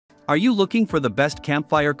Are you looking for the best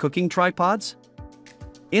campfire cooking tripods?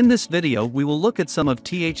 In this video we will look at some of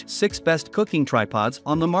TH's 6 best cooking tripods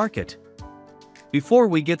on the market. Before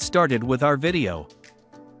we get started with our video,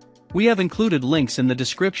 we have included links in the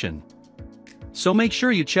description, so make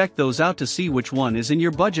sure you check those out to see which one is in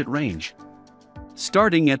your budget range.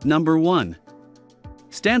 Starting at number 1.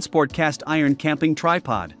 Stansport Cast Iron Camping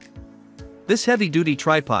Tripod. This heavy-duty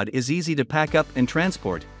tripod is easy to pack up and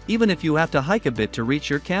transport, even if you have to hike a bit to reach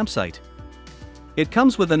your campsite. It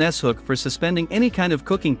comes with an S-hook for suspending any kind of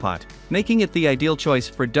cooking pot, making it the ideal choice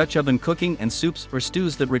for Dutch oven cooking and soups or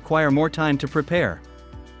stews that require more time to prepare.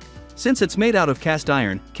 Since it's made out of cast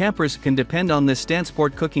iron, campers can depend on this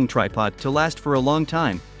Stansport cooking tripod to last for a long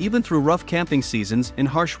time, even through rough camping seasons in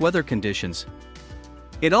harsh weather conditions.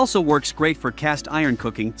 It also works great for cast iron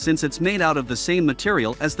cooking since it's made out of the same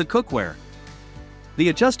material as the cookware. The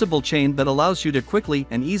adjustable chain that allows you to quickly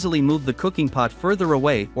and easily move the cooking pot further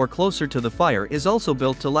away or closer to the fire is also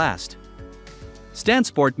built to last.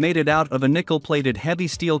 Stansport made it out of a nickel-plated heavy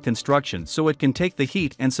steel construction so it can take the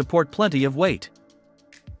heat and support plenty of weight.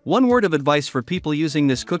 One word of advice for people using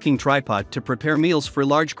this cooking tripod to prepare meals for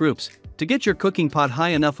large groups: to get your cooking pot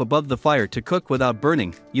high enough above the fire to cook without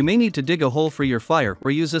burning, you may need to dig a hole for your fire or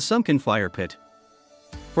use a sunken fire pit.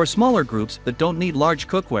 For smaller groups that don't need large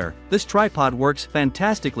cookware, this tripod works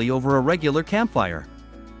fantastically over a regular campfire.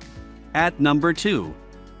 At number 2.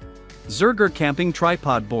 Xergur Camping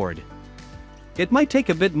Tripod Board. It might take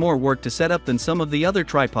a bit more work to set up than some of the other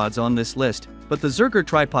tripods on this list, but the Xergur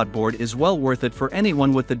tripod board is well worth it for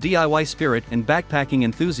anyone with the DIY spirit and backpacking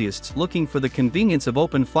enthusiasts looking for the convenience of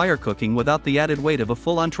open fire cooking without the added weight of a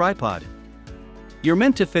full-on tripod. You're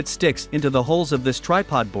meant to fit sticks into the holes of this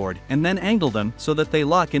tripod board and then angle them so that they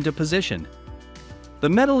lock into position. The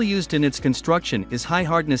metal used in its construction is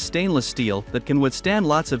high-hardness stainless steel that can withstand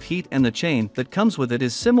lots of heat, and the chain that comes with it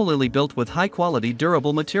is similarly built with high-quality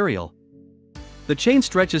durable material. The chain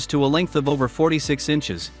stretches to a length of over 46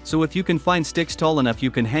 inches, so if you can find sticks tall enough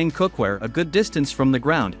you can hang cookware a good distance from the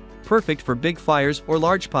ground, perfect for big fires or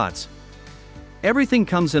large pots. Everything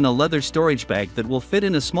comes in a leather storage bag that will fit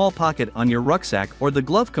in a small pocket on your rucksack or the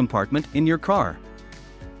glove compartment in your car.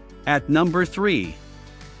 At number 3.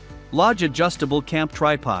 Lodge Adjustable Camp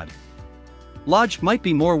Tripod. Lodge might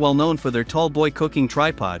be more well known for their tall boy cooking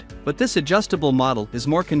tripod, but this adjustable model is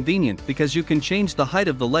more convenient because you can change the height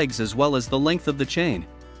of the legs as well as the length of the chain.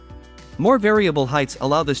 More variable heights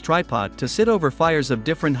allow this tripod to sit over fires of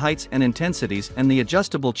different heights and intensities, and the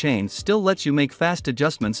adjustable chain still lets you make fast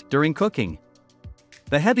adjustments during cooking.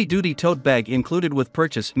 The heavy-duty tote bag included with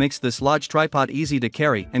purchase makes this Lodge tripod easy to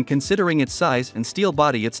carry, and considering its size and steel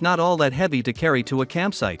body it's not all that heavy to carry to a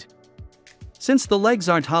campsite. Since the legs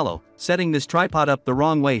aren't hollow, setting this tripod up the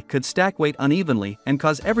wrong way could stack weight unevenly and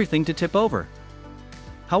cause everything to tip over.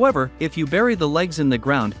 However, if you bury the legs in the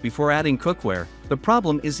ground before adding cookware, the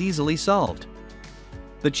problem is easily solved.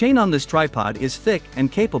 The chain on this tripod is thick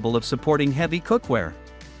and capable of supporting heavy cookware.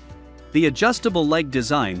 The adjustable leg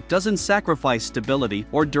design doesn't sacrifice stability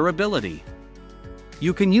or durability.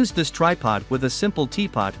 You can use this tripod with a simple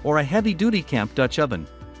teapot or a heavy-duty camp Dutch oven.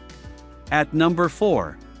 At number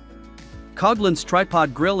 4. Coghlan's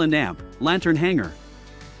Tripod Grill and Amp Lantern Hanger.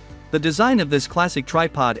 The design of this classic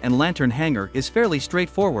tripod and lantern hanger is fairly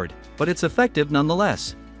straightforward, but it's effective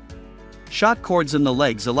nonetheless. Shot cords in the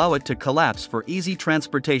legs allow it to collapse for easy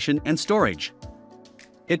transportation and storage.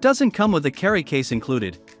 It doesn't come with a carry case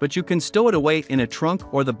included, but you can stow it away in a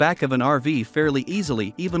trunk or the back of an RV fairly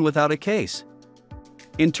easily even without a case.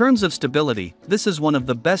 In terms of stability, this is one of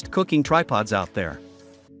the best cooking tripods out there.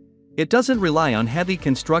 It doesn't rely on heavy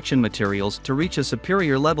construction materials to reach a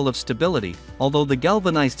superior level of stability, although the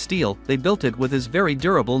galvanized steel they built it with is very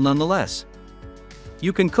durable nonetheless.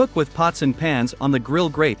 You can cook with pots and pans on the grill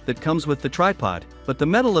grate that comes with the tripod, but the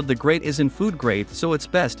metal of the grate isn't food grade, so it's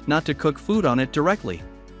best not to cook food on it directly.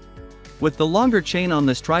 With the longer chain on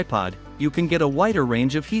this tripod, you can get a wider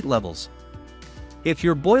range of heat levels. If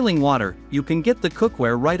you're boiling water, you can get the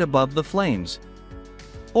cookware right above the flames.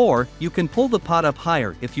 Or, you can pull the pot up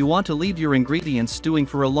higher if you want to leave your ingredients stewing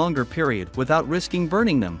for a longer period without risking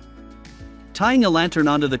burning them. Tying a lantern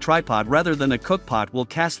onto the tripod rather than a cook pot will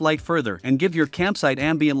cast light further and give your campsite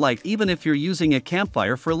ambient light even if you're using a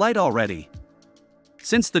campfire for light already.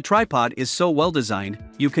 Since the tripod is so well designed,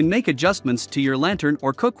 you can make adjustments to your lantern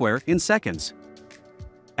or cookware in seconds.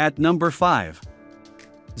 At number 5.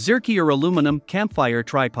 Zeerkeer Aluminum Campfire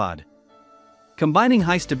Tripod. Combining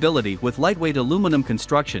high stability with lightweight aluminum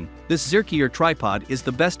construction, this Zeerkeer tripod is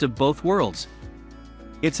the best of both worlds.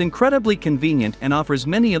 It's incredibly convenient and offers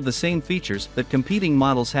many of the same features that competing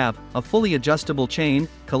models have: a fully adjustable chain,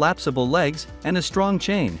 collapsible legs, and a strong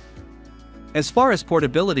chain. As far as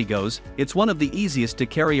portability goes, it's one of the easiest to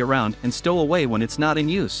carry around and stow away when it's not in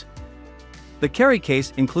use. The carry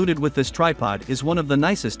case included with this tripod is one of the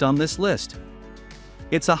nicest on this list.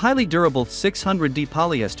 It's a highly durable 600D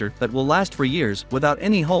polyester that will last for years without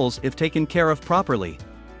any holes if taken care of properly.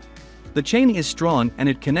 The chain is strong and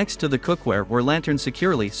it connects to the cookware or lantern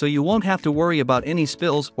securely, so you won't have to worry about any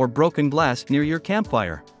spills or broken glass near your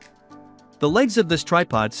campfire. The legs of this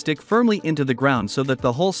tripod stick firmly into the ground so that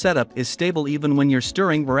the whole setup is stable even when you're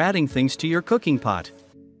stirring or adding things to your cooking pot.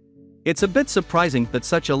 It's a bit surprising that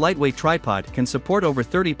such a lightweight tripod can support over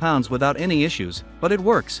 30 pounds without any issues, but it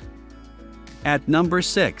works. At number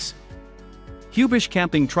 6. Hubuish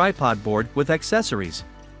Camping Tripod Board with Accessories.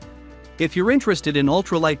 If you're interested in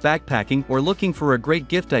ultralight backpacking or looking for a great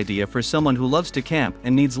gift idea for someone who loves to camp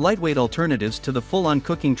and needs lightweight alternatives to the full-on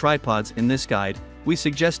cooking tripods in this guide, we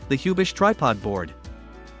suggest the Hubuish Tripod Board.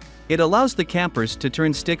 It allows the campers to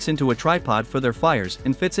turn sticks into a tripod for their fires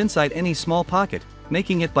and fits inside any small pocket,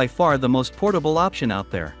 making it by far the most portable option out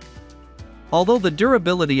there. Although the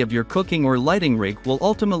durability of your cooking or lighting rig will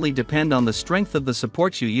ultimately depend on the strength of the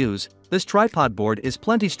supports you use, this tripod board is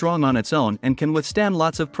plenty strong on its own and can withstand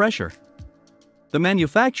lots of pressure. The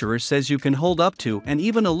manufacturer says you can hold up to and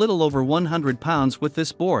even a little over 100 pounds with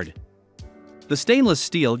this board. The stainless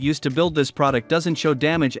steel used to build this product doesn't show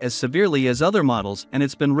damage as severely as other models, and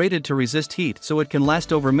it's been rated to resist heat so it can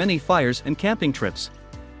last over many fires and camping trips.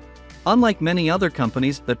 Unlike many other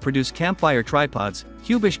companies that produce campfire tripods,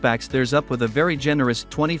 Hubuish backs theirs up with a very generous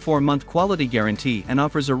 24-month quality guarantee and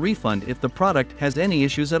offers a refund if the product has any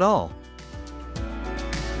issues at all.